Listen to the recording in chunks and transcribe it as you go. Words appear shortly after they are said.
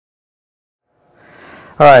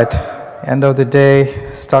All right, end of the day,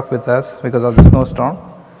 stuck with us because of the snowstorm.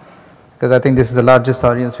 Because I think this is the largest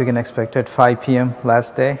audience we can expect at 5 p.m.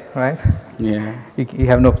 last day, right? Yeah. You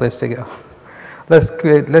have no place to go.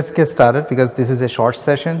 Let's get started because this is a short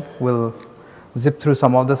session. We'll zip through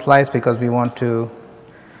some of the slides because we want to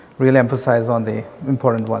really emphasize on the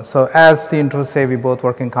important ones. So as the intro say, we both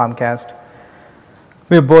work in Comcast.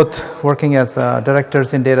 We're both working as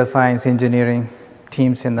directors in data science engineering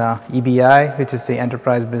teams in the EBI, which is the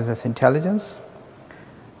Enterprise Business Intelligence.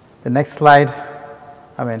 The next slide,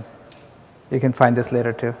 you can find this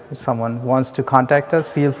later too. If someone wants to contact us,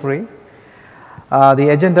 feel free. The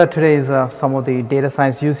agenda today is some of the data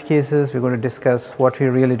science use cases. We're going to discuss what we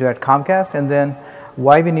really do at Comcast and then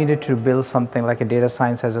why we needed to build something like a data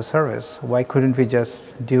science as a service. Why couldn't we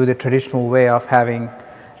just do the traditional way of having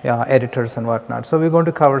editors and whatnot? So we're going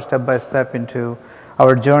to cover step by step into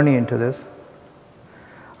our journey into this.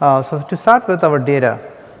 So to start with our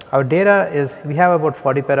data is, we have about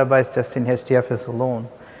 40 petabytes just in HDFS alone,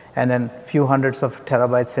 and then few hundreds of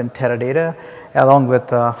terabytes in Teradata, along with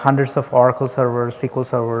hundreds of Oracle servers, SQL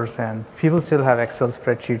servers, and people still have Excel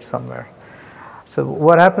spreadsheets somewhere. So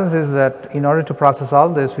what happens is that in order to process all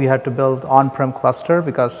this, we had to build on-prem cluster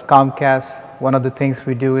because Comcast, one of the things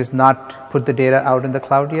we do is not put the data out in the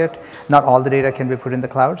cloud yet. Not all the data can be put in the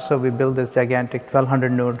cloud, so we build this gigantic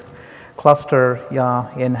 1200 node cluster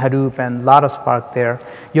in Hadoop and a lot of Spark there.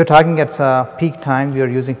 You're talking at peak time, we are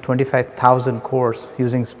using 25,000 cores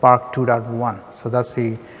using Spark 2.1. So that's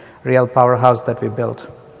the real powerhouse that we built.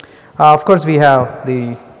 Of course, we have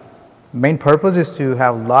the main purpose is to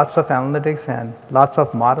have lots of analytics and lots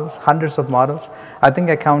of models, hundreds of models. I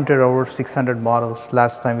think I counted over 600 models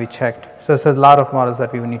last time we checked. So it's a lot of models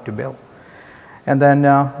that we need to build. And then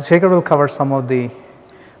Shekhar will cover some of the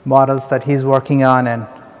models that he's working on and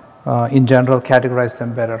in general categorize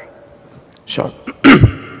them better. Sure.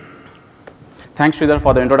 Thanks, Sridhar,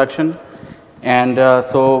 for the introduction. And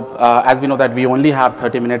as we know that we only have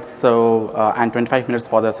 30 minutes and 25 minutes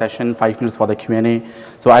for the session, 5 minutes for the Q&A.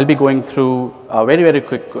 So I'll be going through very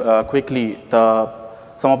quickly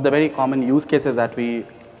some of the very common use cases that we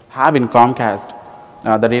have in Comcast,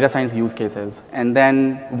 the data science use cases, and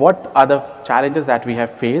then what are the challenges that we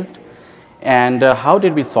have faced and how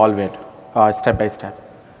did we solve it step by step.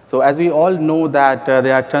 So as we all know that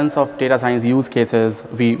there are tons of data science use cases,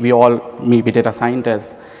 we all may be data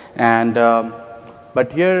scientists, and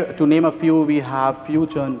but here to name a few, we have few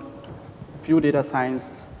data science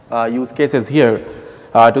use cases here.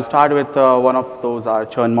 To start with, one of those are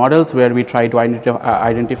churn models, where we try to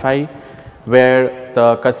identify where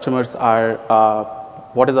the customers are,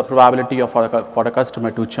 what is the probability of for a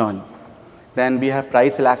customer to churn. Then we have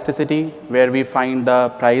price elasticity, where we find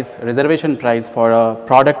the reservation price for a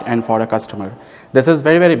product and for a customer. This is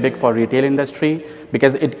very big for retail industry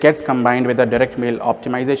because it gets combined with the direct mail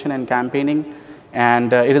optimization and campaigning,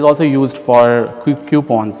 and it is also used for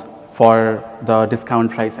coupons for the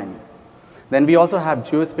discount pricing. Then we also have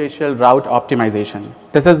geospatial route optimization.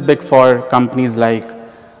 This is big for companies like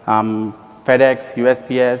FedEx,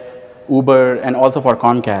 USPS, Uber, and also for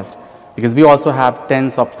Comcast, because we also have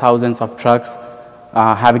tens of thousands of trucks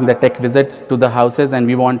having the tech visit to the houses, and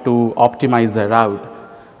we want to optimize the route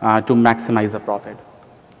to maximize the profit.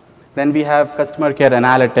 Then we have customer care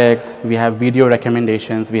analytics, we have video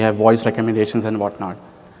recommendations, we have voice recommendations and whatnot.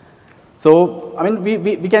 So,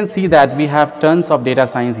 we can see that we have tons of data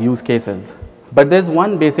science use cases, but there's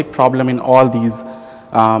one basic problem in all these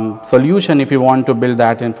solution if you want to build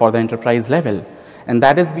that in for the enterprise level, and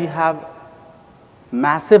that is we have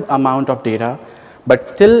massive amount of data, but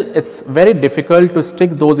still it's very difficult to stick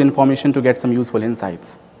those information to get some useful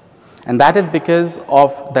insights. And that is because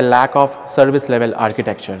of the lack of service level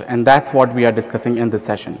architecture, and that's what we are discussing in this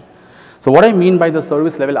session. So what I mean by the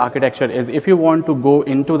service level architecture is, if you want to go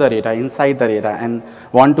into the data, inside the data, and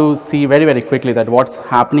want to see very quickly that what's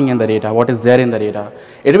happening in the data, what is there in the data,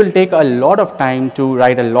 it will take a lot of time to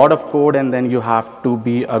write a lot of code, and then you have to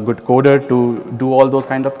be a good coder to do all those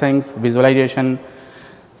kind of things, visualization.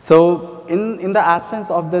 So in the absence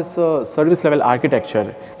of this service level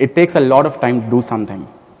architecture, it takes a lot of time to do something.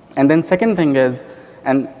 And then second thing is,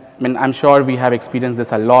 and I'm sure we have experienced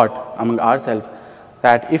this a lot among ourselves,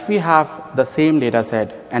 that if we have the same data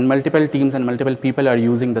set and multiple teams and multiple people are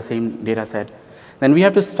using the same data set, then we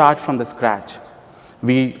have to start from the scratch.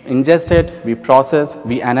 We ingest it, we process,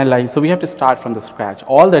 we analyze, so we have to start from the scratch.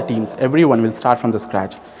 All the teams, everyone will start from the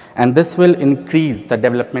scratch, and this will increase the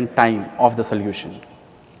development time of the solution.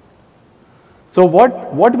 So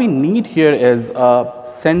what we need here is a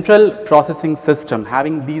central processing system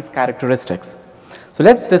having these characteristics. So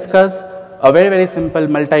let's discuss a very, very simple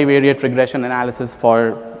multivariate regression analysis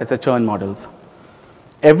for, let's say, churn models.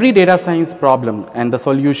 Every data science problem and the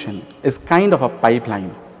solution is kind of a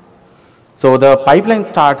pipeline. So the pipeline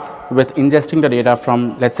starts with ingesting the data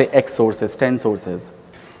from, let's say, X sources, 10 sources.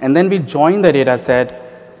 And then we join the data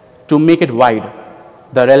set to make it wide,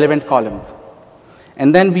 the relevant columns.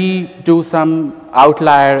 And then we do some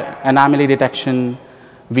outlier anomaly detection.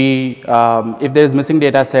 We, if there is missing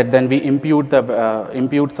data set, then we impute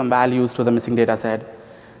some values to the missing data set.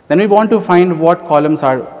 Then we want to find what columns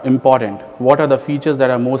are important. What are the features that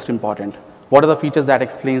are most important? What are the features that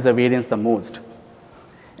explains the variance the most?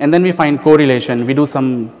 And then we find correlation. We do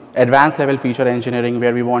some advanced level feature engineering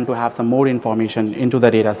where we want to have some more information into the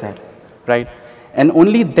data set, right? And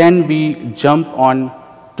only then we jump on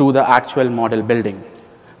to the actual model building,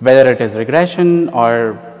 whether it is regression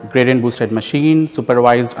or gradient boosted machine,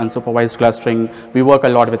 supervised, unsupervised clustering. We work a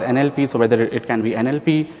lot with NLP, so whether it can be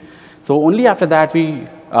NLP. So only after that we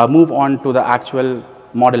move on to the actual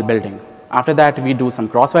model building. After that we do some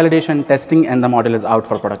cross-validation testing and the model is out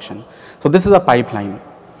for production. So this is a pipeline.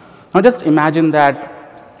 Now just imagine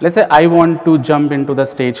that, let's say I want to jump into the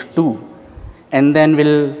stage 2 and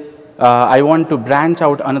then I want to branch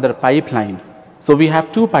out another pipeline. So we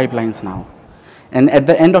have 2 pipelines now. And at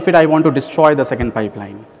the end of it, I want to destroy the second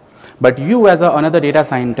pipeline. But you as another data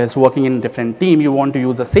scientist working in a different team, you want to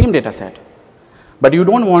use the same data set. But you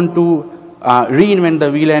don't want to reinvent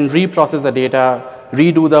the wheel and reprocess the data,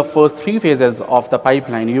 redo the first 3 phases of the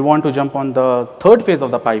pipeline. You want to jump on the 3rd phase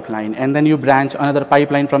of the pipeline, and then you branch another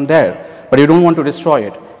pipeline from there. But you don't want to destroy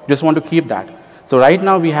it. You just want to keep that. So right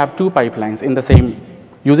now, we have 2 pipelines in the same,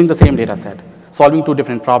 using the same data set, solving 2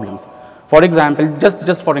 different problems. For example,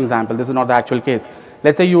 just for example, this is not the actual case.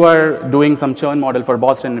 Let's say you are doing some churn model for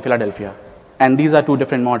Boston and Philadelphia, and these are 2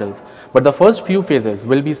 different models. But the first few phases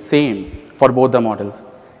will be same for both the models.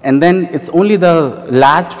 And then it's only the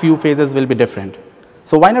last few phases will be different.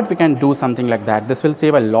 So why not we can do something like that? This will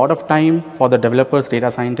save a lot of time for the developers, data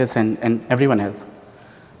scientists, and everyone else.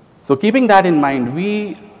 So keeping that in mind,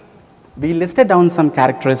 we listed down some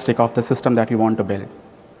characteristic of the system that we want to build.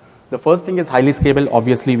 The first thing is highly scalable.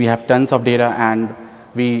 Obviously, we have tons of data, and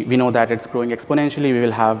we know that it's growing exponentially. We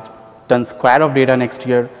will have tons square of data next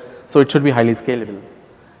year, so it should be highly scalable.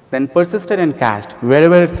 Then persisted and cached.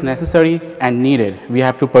 Wherever it's necessary and needed, we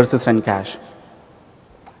have to persist and cache.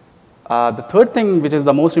 The third thing, which is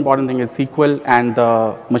the most important thing, is SQL and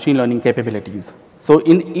the machine learning capabilities. So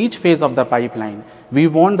in each phase of the pipeline, we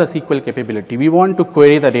want the SQL capability. We want to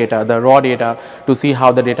query the data, the raw data, to see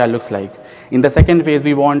how the data looks like. In the second phase,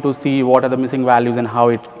 we want to see what are the missing values and how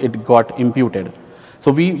it got imputed.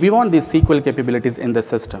 So we want these SQL capabilities in the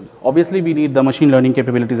system. Obviously, we need the machine learning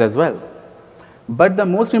capabilities as well. But the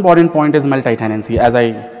most important point is multi-tenancy, as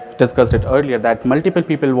I discussed it earlier, that multiple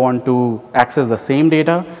people want to access the same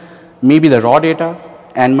data, maybe the raw data,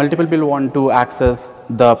 and multiple people want to access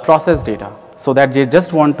the process data, so that they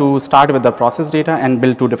just want to start with the process data and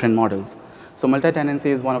build 2 different models. So multi-tenancy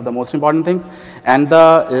is one of the most important things. And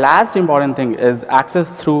the last important thing is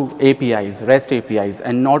access through APIs, REST APIs,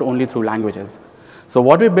 and not only through languages. So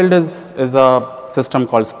what we build is a system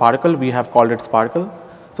called Sparkle. We have called it Sparkle.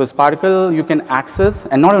 So Sparkle, you can access,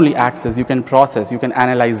 and not only access, you can process, you can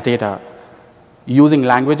analyze data using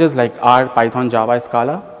languages like R, Python, Java,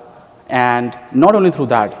 Scala. And not only through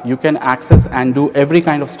that, you can access and do every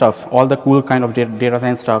kind of stuff, all the cool kind of data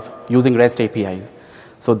science stuff using REST APIs.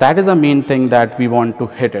 So that is the main thing that we want to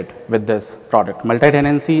hit it with this product,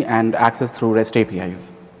 multi-tenancy and access through REST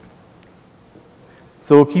APIs.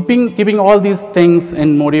 So keeping all these things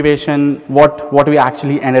in motivation, what we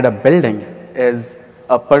actually ended up building is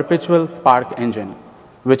a perpetual Spark engine,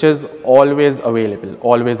 which is always available,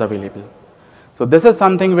 always available. So this is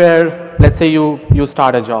something where, let's say you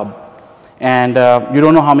start a job, and you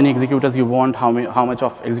don't know how many executors you want, how much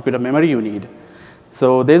of executor memory you need.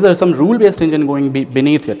 So there's some rule-based engine going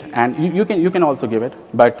beneath it, and you can also give it,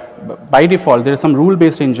 but by default there is some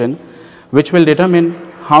rule-based engine which will determine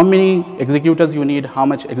how many executors you need, how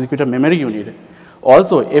much executor memory you need.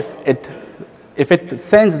 Also, if it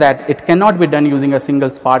senses that it cannot be done using a single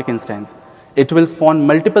Spark instance, it will spawn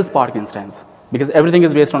multiple Spark instances, because everything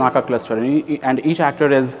is based on Akka cluster, and each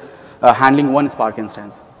actor is handling 1 Spark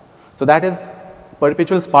instance. So that is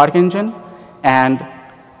perpetual Spark engine, and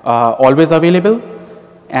always available,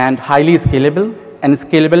 and highly scalable, and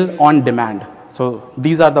scalable on demand. So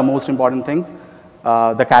these are the most important things,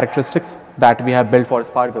 the characteristics that we have built for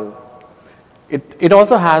Sparkle. It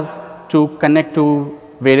also has to connect to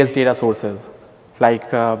various data sources, like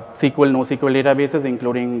SQL, NoSQL databases,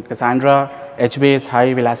 including Cassandra, HBase,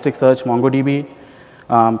 Hive, Elasticsearch, MongoDB,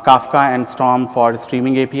 Kafka, and Storm for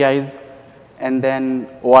streaming APIs, and then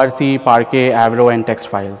ORC, Parquet, Avro, and text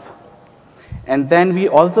files. And then we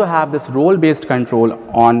also have this role-based control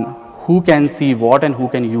on who can see what and who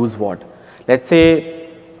can use what. Let's say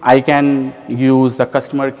I can use the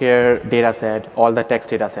customer care data set, all the text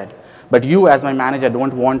data set, but you as my manager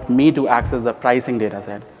don't want me to access the pricing data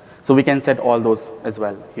set. So we can set all those as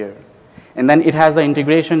well here. And then it has the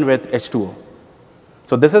integration with H2O.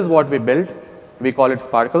 So this is what we built. We call it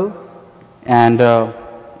Sparkle. And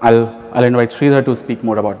I'll invite Sridhar to speak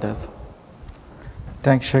more about this.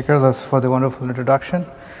 Thanks, Shekhar. That's for the wonderful introduction.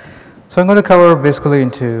 So I'm going to cover basically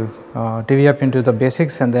divvy up into the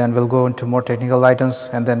basics, and then we'll go into more technical items,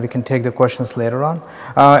 and then we can take the questions later on.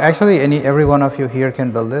 Actually, every one of you here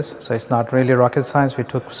can build this, so it's not really rocket science. We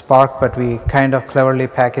took Spark, but we kind of cleverly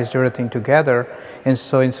packaged everything together. And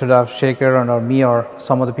so instead of Shekhar or me or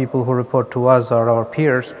some of the people who report to us or our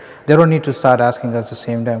peers, they don't need to start asking us the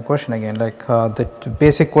same damn question again. Like the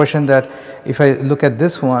basic question that if I look at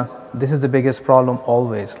this one, this is the biggest problem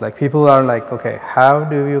always. Like people are like, okay, how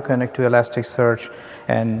do you connect to Elasticsearch?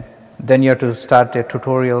 And then you have to start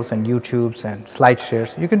tutorials and YouTubes and slide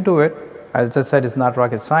shares. You can do it. As I said, it's not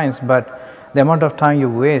rocket science, but the amount of time you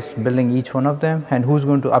waste building each one of them and who's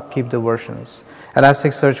going to upkeep the versions.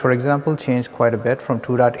 Elasticsearch, for example, changed quite a bit from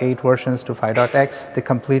 2.8 versions to 5.x. They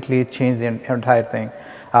completely changed the entire thing.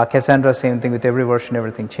 Cassandra, same thing with every version,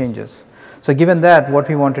 everything changes. So given that, what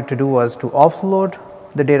we wanted to do was to offload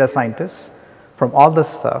the data scientists from all this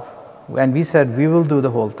stuff, and we said we will do the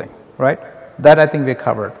whole thing, right? That I think we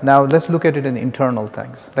covered. Now let's look at it in internal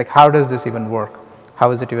things, like how does this even work?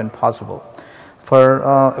 How is it even possible?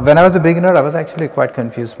 When I was a beginner, I was actually quite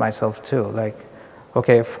confused myself too, like,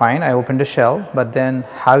 okay, fine, I opened a shell, but then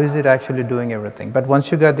how is it actually doing everything? But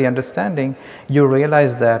once you got the understanding, you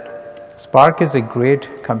realize that Spark is a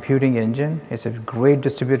great computing engine. It's a great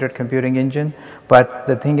distributed computing engine, but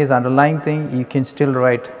the thing is, underlying thing, you can still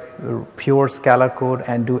write pure Scala code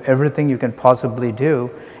and do everything you can possibly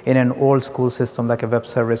do in an old school system like a web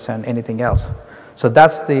service and anything else. So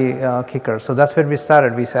that's the kicker. So that's where we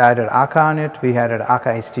started. We added Akka on it. We added Akka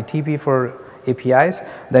HTTP for APIs.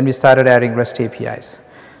 Then we started adding REST APIs.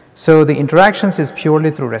 So the interactions is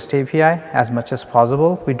purely through REST API as much as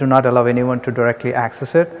possible. We do not allow anyone to directly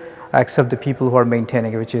access it except the people who are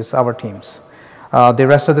maintaining it, which is our teams. The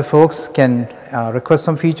rest of the folks can request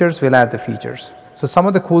some features, we'll add the features. So some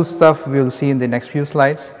of the cool stuff we'll see in the next few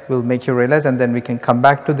slides will make you realize, and then we can come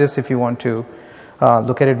back to this if you want to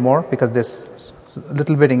look at it more, because there's a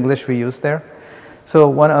little bit English we use there.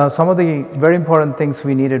 So some of the very important things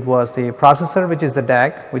we needed was the processor, which is the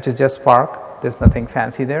DAG, which is just Spark. There's nothing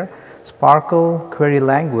fancy there. Sparkle query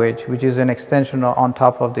language, which is an extension on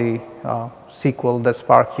top of the SQL that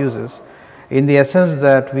Spark uses, in the essence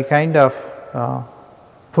that we kind of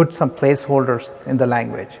put some placeholders in the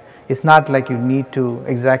language. It's not like you need to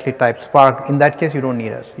exactly type Spark. In that case, you don't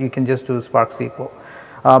need us. You can just do Spark SQL.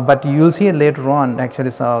 But you'll see later on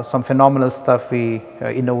actually some phenomenal stuff we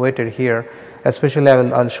innovated here. Especially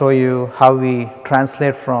I'll show you how we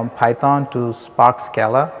translate from Python to Spark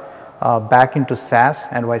Scala back into SAS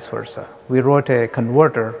and vice versa. We wrote a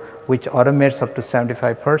converter which automates up to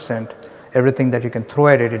 75%. Everything that you can throw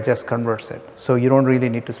at it, it just converts it. So you don't really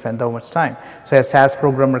need to spend that much time. So a SAS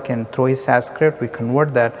programmer can throw his SAS script, we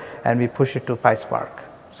convert that, and we push it to PySpark.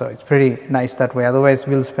 So it's pretty nice that way. Otherwise,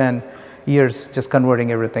 we'll spend years just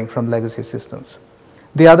converting everything from legacy systems.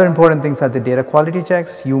 The other important things are the data quality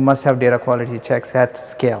checks. You must have data quality checks at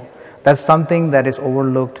scale. That's something that is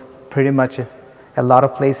overlooked pretty much a lot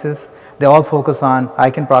of places. They all focus on, I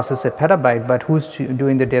can process a petabyte, but who's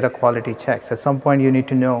doing the data quality checks? At some point, you need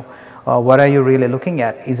to know what are you really looking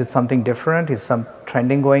at? Is it something different? Is some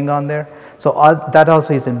trending going on there? So that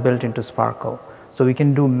also is built into Sparkle. So we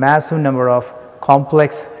can do massive number of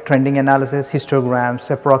complex trending analysis, histograms,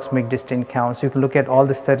 approximate distinct counts. You can look at all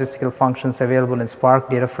the statistical functions available in Spark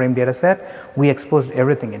data frame data set. We exposed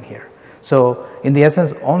everything in here. So in the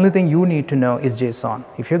essence, only thing you need to know is JSON.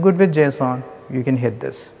 If you're good with JSON, you can hit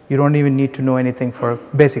this. You don't even need to know anything for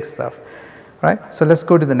basic stuff, right? So let's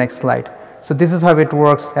go to the next slide. So this is how it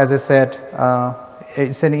works. As I said,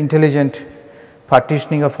 it's an intelligent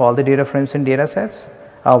partitioning of all the data frames and data sets.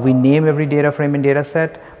 We name every data frame and data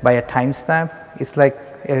set by a timestamp. It's like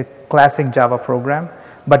a classic Java program,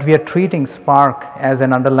 but we are treating Spark as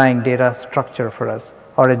an underlying data structure for us,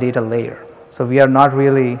 or a data layer. So we are not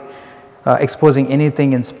really exposing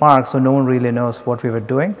anything in Spark, so no one really knows what we were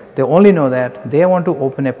doing. They only know that they want to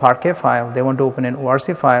open a Parquet file, they want to open an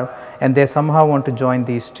ORC file, and they somehow want to join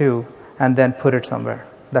these two and then put it somewhere.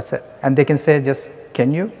 That's it. And they can say just,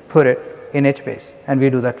 can you put it in HBase? And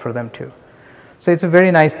we do that for them too. So it's a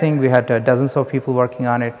very nice thing. We had dozens of people working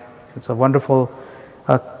on it, It's a wonderful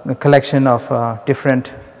collection of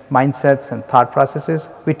different mindsets and thought processes.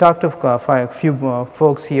 We talked to a few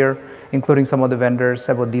folks here, including some of the vendors,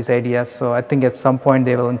 about these ideas. So I think at some point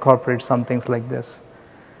they will incorporate some things like this.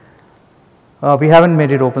 We haven't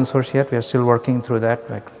made it open source yet. We are still working through that.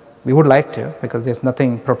 Like, we would like to, because there's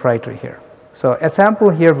nothing proprietary here. So a sample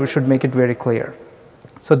here, we should make it very clear.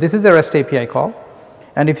 So this is a REST API call.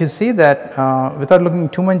 And if you see that, without looking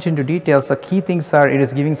too much into details, the key things are it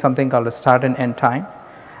is giving something called a start and end time.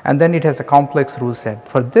 And then it has a complex rule set.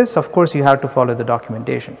 For this, of course, you have to follow the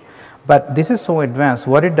documentation. But this is so advanced.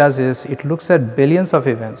 What it does is it looks at billions of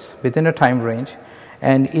events within a time range,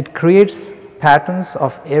 and it creates patterns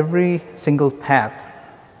of every single path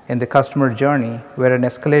in the customer journey where an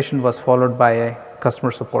escalation was followed by a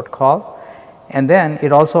customer support call. And then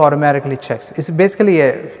it also automatically checks. It's basically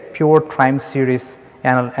a pure time series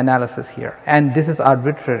analysis here. And this is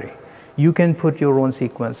arbitrary. You can put your own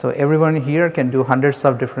sequence. So everyone here can do hundreds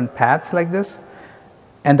of different paths like this,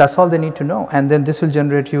 and that's all they need to know. And then this will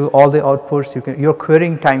generate you all the outputs. You're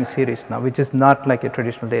querying time series now, which is not like a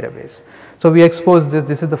traditional database. So we exposed this.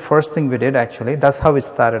 This is the first thing we did actually. That's how it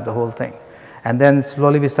started, the whole thing. And then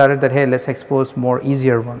slowly we started that, hey, let's expose more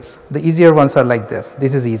easier ones. The easier ones are like this.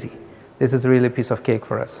 This is easy. This is really a piece of cake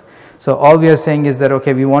for us. So all we are saying is that,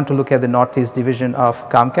 okay, we want to look at the Northeast division of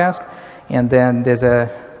Comcast, and then there's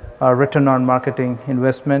a return on marketing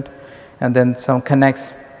investment, and then some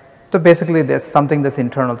connects. So basically there's something that's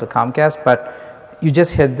internal to Comcast, but you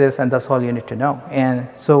just hit this and that's all you need to know. And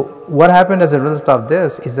so what happened as a result of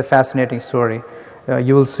this is a fascinating story.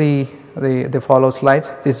 You will see the follow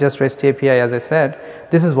slides. This is just REST API, as I said.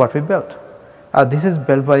 This is what we built. This is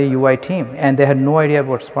built by the UI team, and they had no idea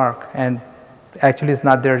about Spark, and actually it's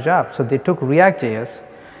not their job. So they took React.js,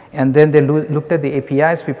 and then they looked at the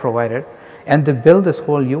APIs we provided, and they built this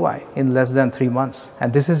whole UI in less than 3 months.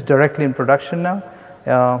 And this is directly in production now.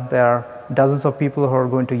 There are dozens of people who are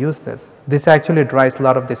going to use this. This actually drives a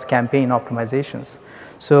lot of these campaign optimizations.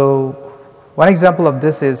 So one example of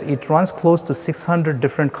this is it runs close to 600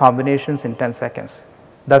 different combinations in 10 seconds.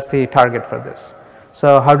 That's the target for this.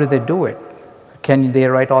 So how do they do it? Can they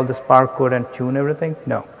write all the Spark code and tune everything?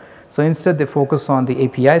 No. So instead they focus on the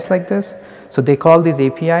APIs like this. So they call these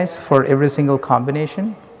APIs for every single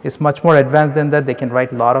combination. It's much more advanced than that. They can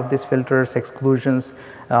write a lot of these filters, exclusions.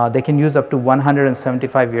 They can use up to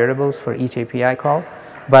 175 variables for each API call.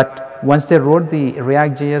 But once they wrote the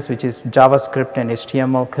React.js, which is JavaScript and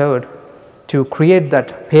HTML code, to create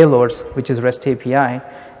that payloads, which is REST API,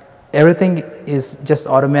 everything is just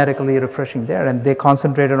automatically refreshing there. And they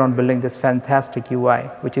concentrated on building this fantastic UI,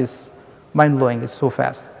 which is mind-blowing. It's so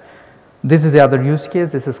fast. This is the other use case.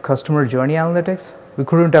 This is customer journey analytics. We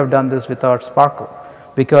couldn't have done this without Sparkle,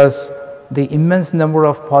 because the immense number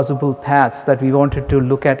of possible paths that we wanted to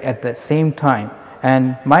look at the same time.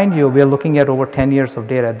 And mind you, we are looking at over 10 years of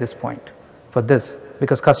data at this point for this,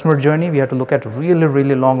 because customer journey, we have to look at really,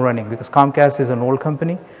 really long running, because Comcast is an old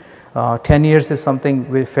company. 10 years is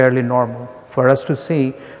something fairly normal. For us to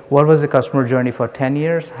see what was the customer journey for 10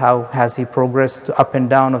 years, how has he progressed up and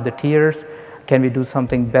down of the tiers, can we do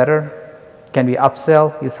something better, can we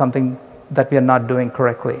upsell, is something that we are not doing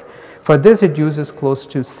correctly. For this, it uses close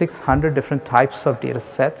to 600 different types of data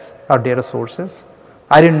sets or data sources.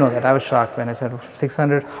 I didn't know that. I was shocked when I said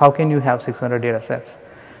 600. How can you have 600 data sets?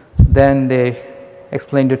 Then they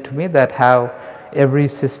explained it to me that how every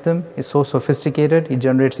system is so sophisticated, it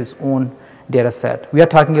generates its own data set. We are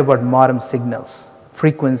talking about modem signals,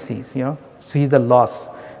 frequencies, see the loss,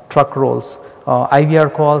 truck rolls,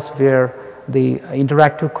 IVR calls where the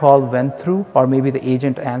interactive call went through, or maybe the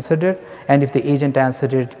agent answered it, and if the agent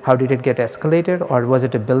answered it, how did it get escalated, or was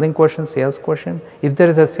it a billing question, sales question? If there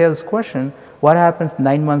is a sales question, what happens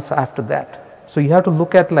 9 months after that? So you have to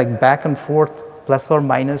look at like back and forth, plus or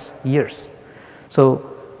minus years.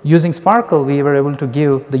 So using Sparkle, we were able to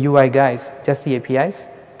give the UI guys just the APIs.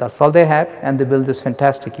 That's all they had, and they built this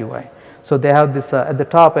fantastic UI. So they have this at the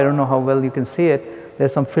top. I don't know how well you can see it.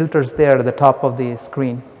 There's some filters there at the top of the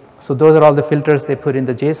screen. So those are all the filters they put in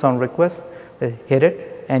the JSON request. They hit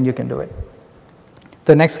it, and you can do it.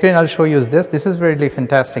 The next screen I'll show you is this. This is really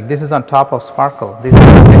fantastic. This is on top of Sparkle. This is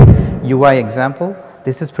a UI example.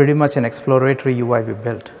 This is pretty much an exploratory UI we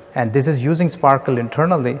built. And this is using Sparkle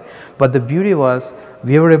internally. But the beauty was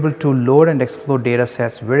we were able to load and explore data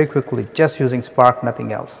sets very quickly just using Spark,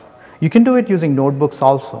 nothing else. You can do it using notebooks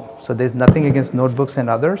also. So there's nothing against notebooks and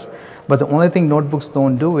others. But the only thing notebooks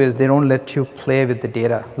don't do is they don't let you play with the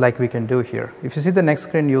data like we can do here. If you see the next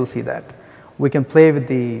screen, you'll see that. We can play with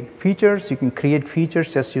the features. You can create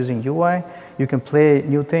features just using UI. You can play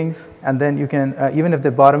new things, and then you can, even at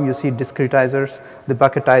the bottom, you see discretizers, the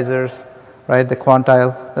bucketizers, right, the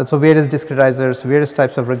quantile. So various discretizers, various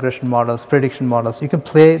types of regression models, prediction models. You can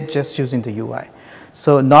play just using the UI.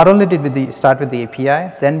 So not only did we start with the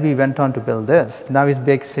API, then we went on to build this. Now it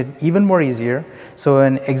makes it even more easier. So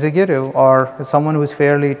an executive or someone who is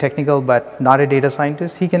fairly technical but not a data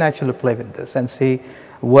scientist, he can actually play with this and see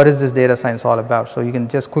what is this data science all about. So you can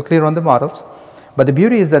just quickly run the models. But the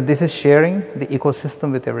beauty is that this is sharing the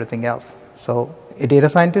ecosystem with everything else. So a data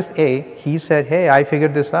scientist A, he said, hey, I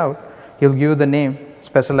figured this out. He'll give you the name,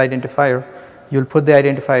 special identifier. You'll put the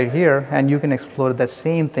identifier here, and you can explore that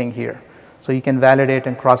same thing here. So you can validate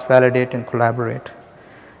and cross-validate and collaborate.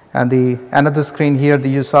 And the another screen here,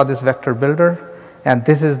 you saw this vector builder, and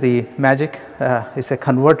this is the magic. It's a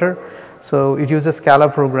converter. So it uses Scala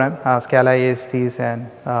program, Scala ASTs, and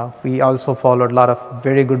we also followed a lot of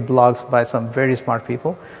very good blogs by some very smart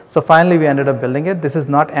people. So finally, we ended up building it. This is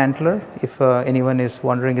not Antler. If anyone is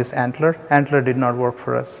wondering, is Antler? Antler did not work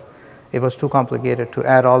for us. It was too complicated to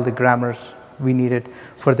add all the grammars we needed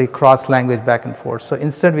for the cross-language back and forth. So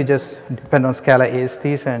instead, we just depend on Scala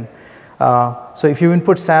ASTs. And so if you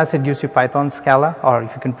input SAS, it gives you Python Scala, or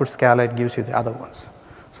if you can put Scala, it gives you the other ones.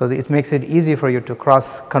 So it makes it easy for you to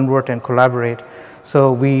cross-convert and collaborate.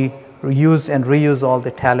 So we use and reuse all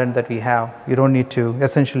the talent that we have. You don't need to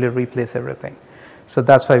essentially replace everything. So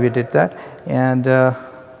that's why we did that. And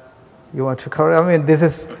you want to cover, I mean, this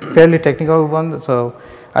is fairly technical one. So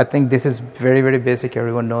I think this is very, very basic.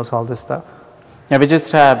 Everyone knows all this stuff. Yeah, we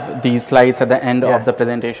just have these slides at the end of the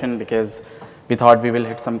presentation because we thought we will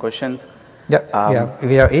hit some questions. Yeah,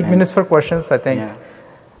 we have 8 minutes for questions, I think. Yeah.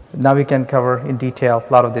 Now we can cover in detail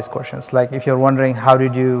a lot of these questions. Like if you're wondering how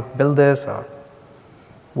did you build this, or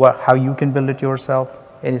how you can build it yourself,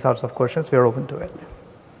 any sorts of questions, we're open to it.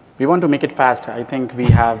 We want to make it fast. I think we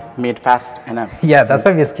have made fast enough. Yeah, that's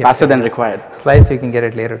why we skipped faster than required. Slides, you can get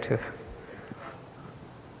it later too.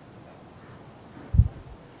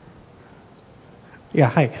 Yeah,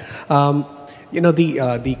 hi.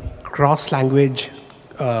 The cross-language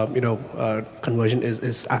conversion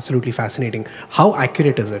is absolutely fascinating. How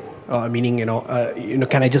accurate is it? Meaning,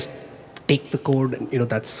 can I just take the code and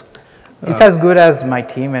that's it's as good as my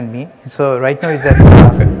team and me. So right now it's at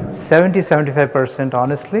 70-75%.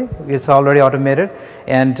 Honestly, it's already automated,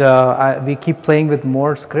 and we keep playing with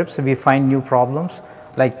more scripts. We find new problems.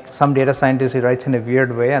 Like some data scientist, he writes in a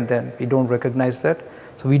weird way, and then we don't recognize that.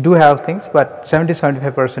 So we do have things, but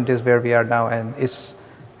 70-75% is where we are now, and it's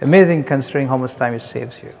amazing considering how much time it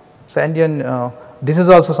saves you. So Indian, this is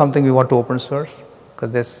also something we want to open source,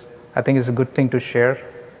 because this, I think, is a good thing to share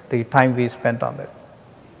the time we spent on this.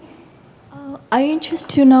 I'm interested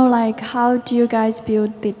to know, like, how do you guys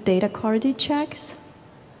build the data quality checks?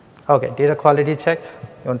 Okay, data quality checks.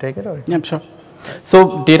 You want to take it? Or? Yeah, sure.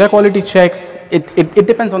 So data quality checks, it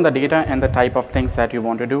depends on the data and the type of things that you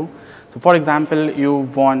want to do. So for example, you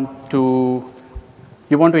want to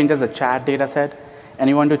ingest the chat data set, and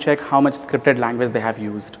you want to check how much scripted language they have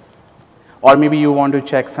used. Or maybe you want to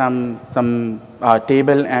check some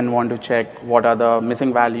table and want to check what are the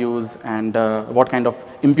missing values and what kind of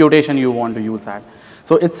imputation you want to use that.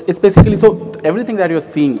 So it's basically, so everything that you're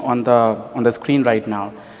seeing on the screen right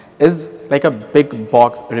now is like a big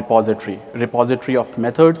box repository of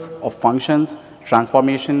methods, of functions,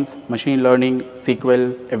 transformations, machine learning,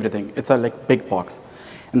 SQL, everything. It's a like big box.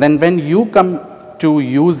 And then when you come to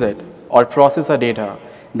use it or process a data,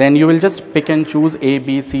 then you will just pick and choose A,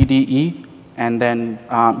 B, C, D, E, and then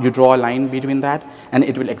you draw a line between that, and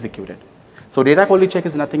it will execute it. So data quality check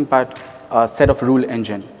is nothing but a set of rule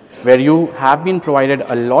engine, where you have been provided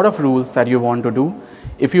a lot of rules that you want to do.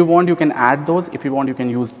 If you want, you can add those. If you want, you can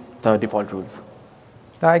use the default rules.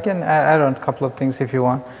 I can add on a couple of things if you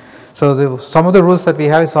want. So some of the rules that we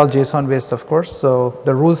have is all JSON based, of course. So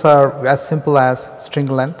the rules are as simple as string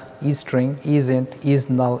length, isString, isInt,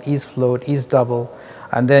 isNull, isFloat, isDouble.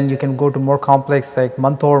 And then you can go to more complex like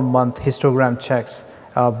month-over-month histogram checks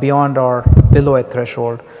beyond or below a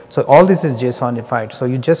threshold. So all this is JSONified. So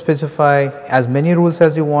you just specify as many rules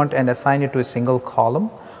as you want and assign it to a single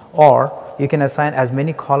column, or you can assign as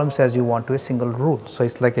many columns as you want to a single rule. So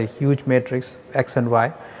it's like a huge matrix, X and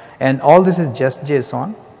Y. And all this is just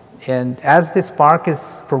JSON. And as the Spark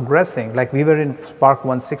is progressing, like we were in Spark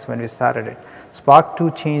 1.6 when we started it, Spark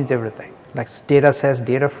 2 changed everything. Like data sets,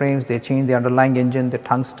 data frames, they change the underlying engine, the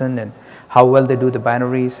tungsten, and how well they do the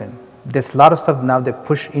binaries. And there's a lot of stuff now they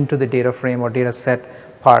push into the data frame or data set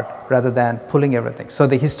part rather than pulling everything. So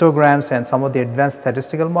the histograms and some of the advanced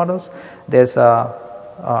statistical models, there's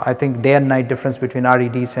I think, day and night difference between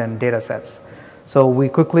REDs and data sets. So we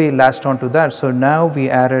quickly latched onto that. So now we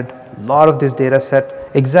added a lot of this data set.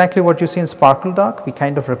 Exactly what you see in Sparkle Doc, we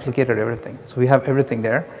kind of replicated everything. So we have everything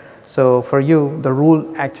there. So for you, the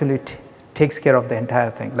rule actually takes care of the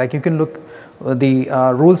entire thing. Like you can look, the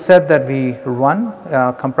rule set that we run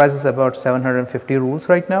comprises about 750 rules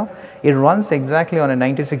right now. It runs exactly on a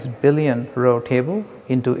 96 billion row table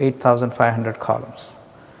into 8,500 columns.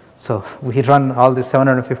 So we run all these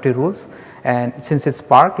 750 rules, and since it's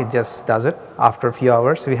Spark, it just does it after a few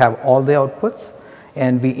hours. We have all the outputs,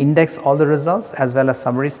 and we index all the results as well as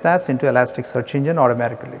summary stats into Elasticsearch Engine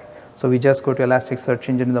automatically. So we just go to Elasticsearch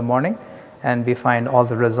Engine in the morning, and we find all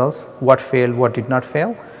the results, what failed, what did not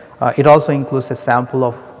fail. It also includes a sample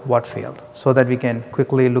of what failed, so that we can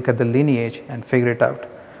quickly look at the lineage and figure it out.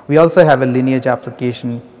 We also have a lineage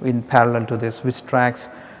application in parallel to this, which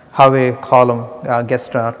tracks how a column gets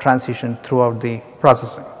transitioned throughout the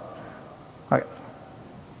processing. Okay.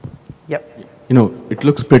 Yep. You know, it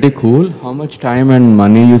looks pretty cool. How much time and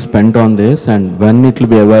money you spent on this, and when it will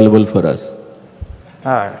be available for us?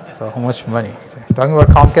 All right. So how much money? So talking about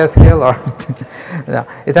Comcast scale, or yeah,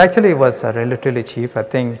 it actually was relatively cheap. I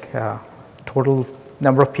think total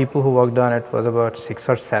number of people who worked on it was about 6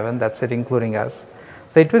 or 7. That's it, including us.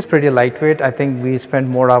 So it was pretty lightweight. I think we spent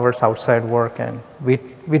more hours outside work, and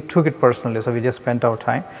we took it personally, so we just spent our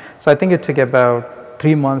time. So I think it took about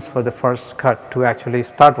 3 months for the first cut to actually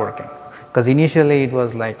start working. Because initially it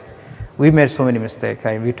was like, we made so many mistakes.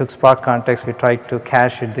 We took Spark context, we tried to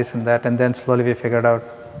cache it, this and that, and then slowly we figured out,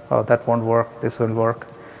 oh, that won't work, this will work.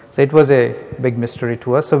 So it was a big mystery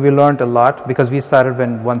to us. So we learned a lot, because we started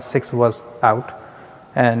when 1.6 was out,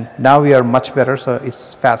 and now we are much better, so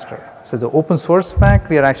it's faster. So the open source fact,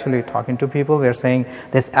 we are actually talking to people. We are saying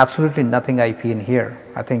there's absolutely nothing IP in here.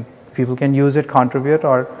 I think people can use it, contribute,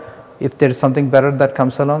 or if there is something better that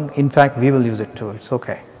comes along, in fact, we will use it too. It's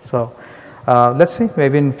okay. So let's see,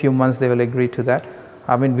 maybe in a few months they will agree to that.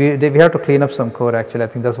 I mean, we have to clean up some code actually. I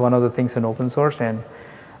think that's one of the things in open source, and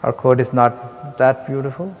our code is not that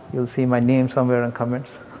beautiful. You'll see my name somewhere in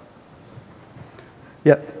comments.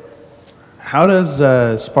 Yeah. How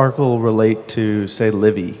does Sparkle relate to, say,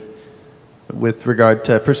 Livy with regard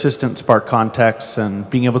to persistent Spark contexts and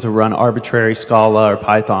being able to run arbitrary Scala or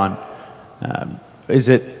Python? Is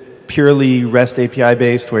it purely REST API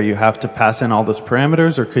based where you have to pass in all those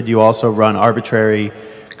parameters, or could you also run arbitrary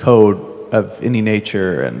code of any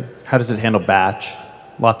nature, and how does it handle batch?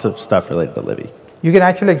 Lots of stuff related to Livy. You can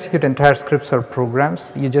actually execute entire scripts or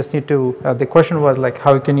programs. You just need to, the question was like,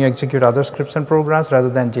 how can you execute other scripts and programs rather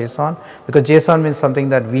than JSON? Because JSON means something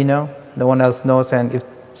that we know, no one else knows, and if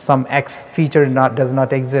some X feature does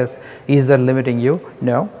not exist, is that limiting you?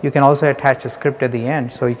 No. You can also attach a script at the end.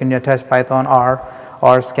 So you can attach Python, R,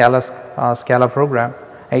 or Scala program.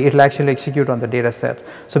 And it will actually execute on the data set.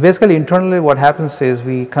 So basically internally what happens is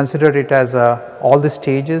we consider it as all the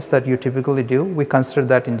stages that you typically do, we consider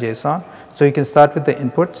that in JSON. So you can start with the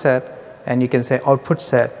input set, and you can say output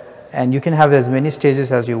set, and you can have as many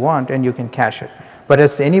stages as you want, and you can cache it. But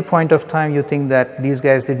at any point of time you think that these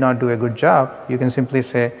guys did not do a good job, you can simply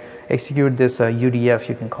say execute this UDF,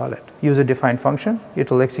 you can call it, user defined function. It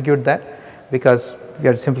will execute that, because we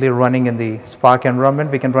are simply running in the Spark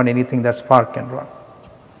environment. We can run anything that Spark can run.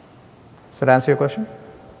 Does that answer your question?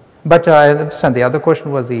 But I understand the other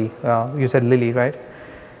question was the, you said Lily, right?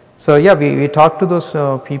 So yeah, we talked to those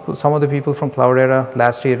people, some of the people from Cloudera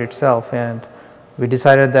last year itself, and we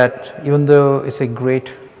decided that even though it's a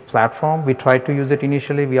great platform, we tried to use it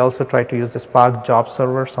initially. We also tried to use the Spark job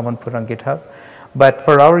server someone put on GitHub. But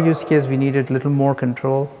for our use case, we needed a little more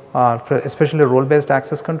control, especially role-based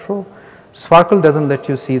access control. Sparkle doesn't let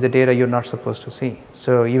you see the data you're not supposed to see.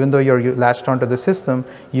 So even though you're latched onto the system,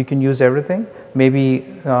 you can use everything. Maybe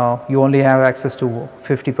you only have access to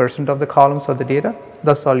 50% of the columns of the data.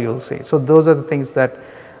 That's all you'll see. So those are the things that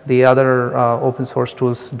the other open source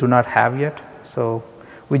tools do not have yet. So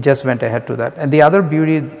we just went ahead to that. And the other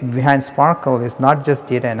beauty behind Sparkle is not just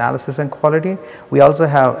data analysis and quality. We also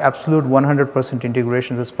have absolute 100%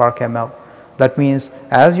 integration with Spark ML. That means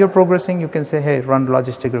as you're progressing, you can say, hey, run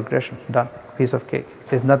logistic regression, done, piece of cake.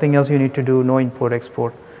 There's nothing else you need to do, no import,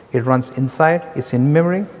 export. It runs inside, it's in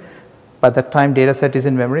memory. By that time, data set is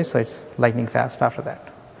in memory, so it's lightning fast after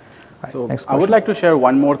that. Right, so I would like to share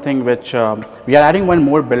one more thing, which we are adding one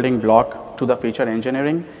more building block to the feature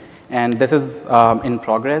engineering, and this is in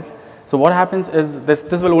progress. So what happens is this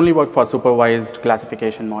will only work for supervised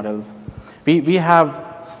classification models. We have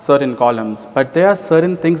certain columns, but there are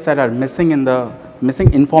certain things that are missing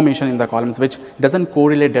information in the columns which doesn't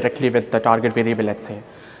correlate directly with the target variable, let's say.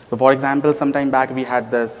 So for example, some time back we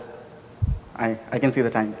had this, I can see the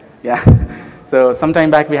time. Yeah. So some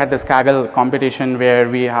time back we had this Kaggle competition where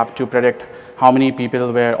we have to predict how many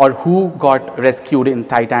people were or who got rescued in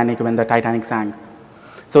Titanic when the Titanic sank.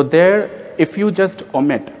 So there, if you just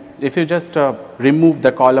omit, if you just remove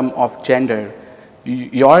the column of gender,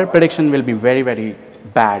 your prediction will be very, very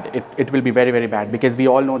bad. It will be very, very bad because we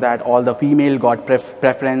all know that all the female got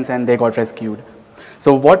preference and they got rescued.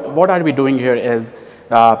 So what are we doing here is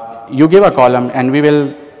you give a column and we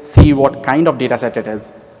will see what kind of data set it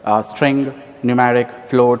is, string, numeric,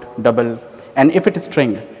 float, double. And if it is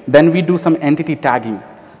string, then we do some entity tagging.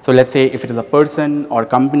 So let's say if it is a person or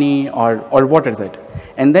company or what is it.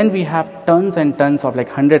 And then we have tons and tons of like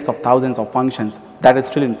hundreds of thousands of functions. That is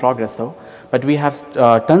still in progress though. But we have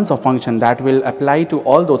tons of functions that will apply to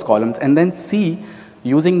all those columns and then see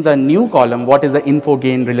using the new column what is the info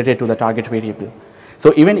gain related to the target variable.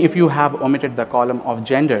 So even if you have omitted the column of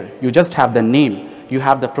gender, you just have the name. You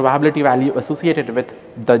have the probability value associated with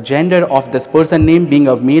the gender of this person name being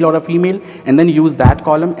a male or a female, and then use that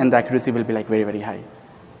column and the accuracy will be like very, very high.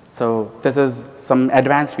 So this is some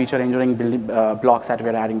advanced feature engineering building blocks that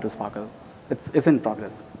we're adding to Sparkle. It's in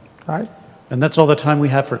progress. All right. And that's all the time we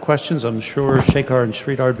have for questions. I'm sure Shekhar and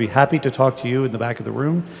Sridhar would be happy to talk to you in the back of the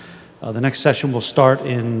room. The next session will start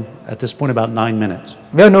in, at this point, about 9 minutes.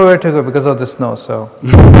 We have nowhere to go because of the snow, so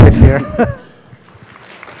right here.